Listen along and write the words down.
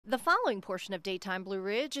The following portion of Daytime Blue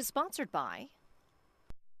Ridge is sponsored by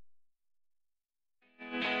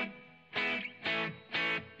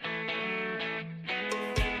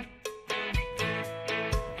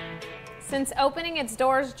Since opening its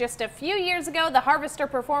doors just a few years ago, the Harvester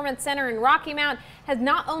Performance Center in Rocky Mount has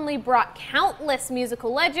not only brought countless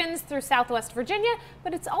musical legends through Southwest Virginia,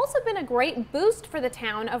 but it's also been a great boost for the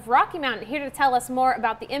town of Rocky Mount. Here to tell us more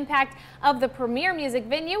about the impact of the premier music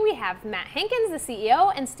venue, we have Matt Hankins, the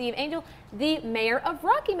CEO, and Steve Angel, the mayor of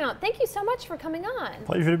Rocky Mount. Thank you so much for coming on.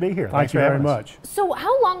 Pleasure to be here. Thank you very much. So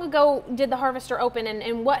how long ago did the Harvester open,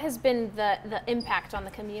 and what has been the impact on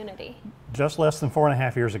the community? Just less than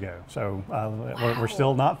 4.5 years ago. So we're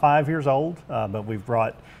still not 5 years old, but we've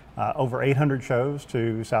brought over 800 shows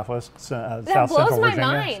to South Central Virginia. That blows my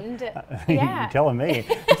mind. Yeah. You're telling me.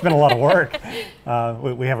 It's been a lot of work.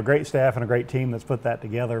 We have a great staff and a great team that's put that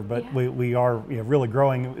together, but yeah. we are really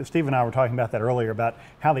growing. Steve and I were talking about that earlier, about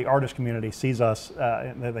how the artist community sees us.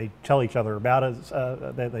 They tell each other about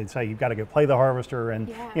us. They say, you've got to go play the Harvester, and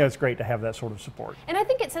yeah. It's great to have that sort of support. And I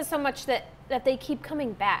think it says so much that they keep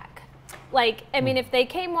coming back. Like, I mean, if they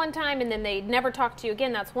came one time and then they never talked to you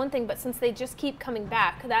again, that's one thing. But since they just keep coming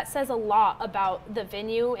back, that says a lot about the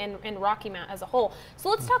venue and Rocky Mount as a whole. So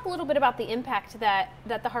let's talk a little bit about the impact that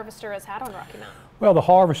the Harvester has had on Rocky Mount. Well, the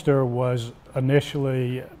Harvester was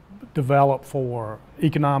initially developed for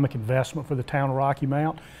economic investment for the town of Rocky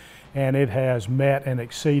Mount, and it has met and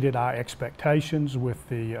exceeded our expectations with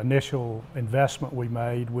the initial investment we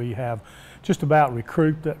made. We have just about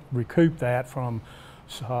recouped that from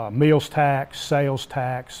meals tax, sales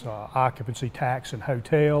tax, occupancy tax in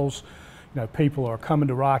hotels. People are coming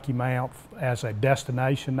to Rocky Mount as a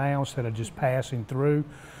destination now instead of just passing through.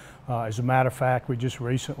 As a matter of fact, we just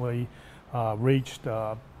recently reached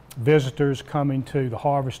visitors coming to the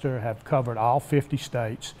Harvester have covered all 50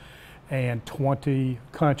 states and 20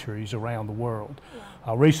 countries around the world.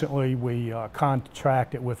 Yeah. Recently, we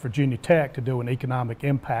contracted with Virginia Tech to do an economic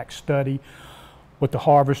impact study what the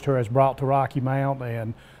Harvester has brought to Rocky Mount,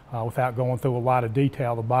 and without going through a lot of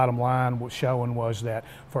detail, the bottom line was showing was that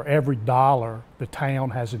for every dollar the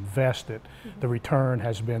town has invested, the return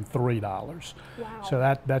has been $3. Wow. So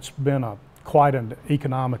that's been quite an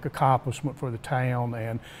economic accomplishment for the town,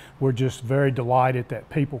 and we're just very delighted that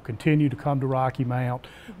people continue to come to Rocky Mount.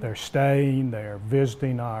 They're staying, they're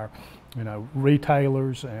visiting our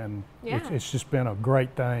retailers, and it's just been a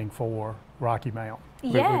great thing for Rocky Mount.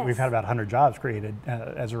 Yes. We've had about 100 jobs created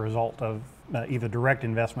as a result of either direct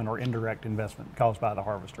investment or indirect investment caused by the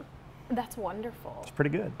Harvester. That's wonderful. It's pretty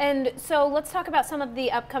good. And so let's talk about some of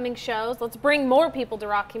the upcoming shows. Let's bring more people to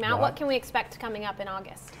Rocky Mount. Right. What can we expect coming up in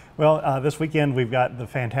August? Well, this weekend we've got the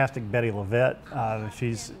fantastic Betty Levette.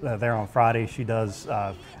 She's there on Friday. She does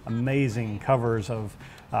amazing covers of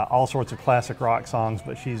all sorts of classic rock songs,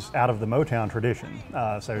 but she's out of the Motown tradition.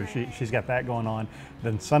 So she's got that going on.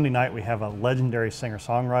 Then Sunday night we have a legendary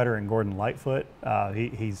singer-songwriter in Gordon Lightfoot.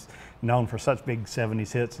 He's known for such big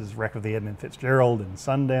 70s hits as Wreck of the Edmund Fitzgerald and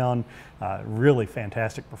Sundown. Really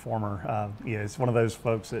fantastic performer. It's one of those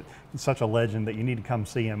folks that is such a legend that you need to come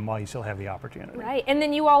see him while you still have the opportunity. Right, and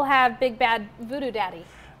then you all have Big Bad Voodoo Daddy.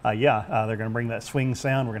 They're going to bring that swing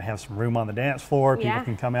sound. We're going to have some room on the dance floor. People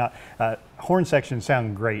can come out. Horn sections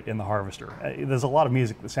sound great in the Harvester. There's a lot of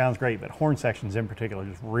music that sounds great, but horn sections in particular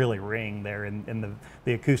just really ring there in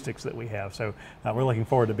the acoustics that we have. So we're looking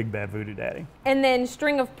forward to Big Bad Voodoo Daddy. And then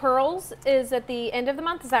String of Pearls is at the end of the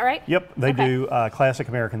month, is that right? Yep, they do Classic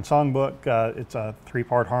American Songbook. It's a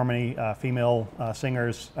 3-part harmony, female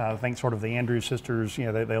singers. I think sort of the Andrews sisters,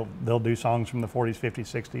 they'll do songs from the 40s, 50s,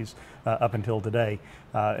 60s up until today.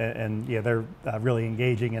 They're really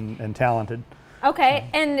engaging and talented. Okay,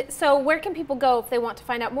 and so where can people go if they want to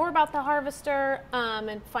find out more about the Harvester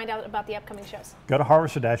and find out about the upcoming shows? Go to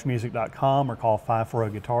harvester-music.com or call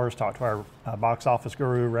 540 Guitars. Talk to our box office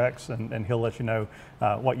guru, Rex, and he'll let you know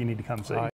what you need to come see.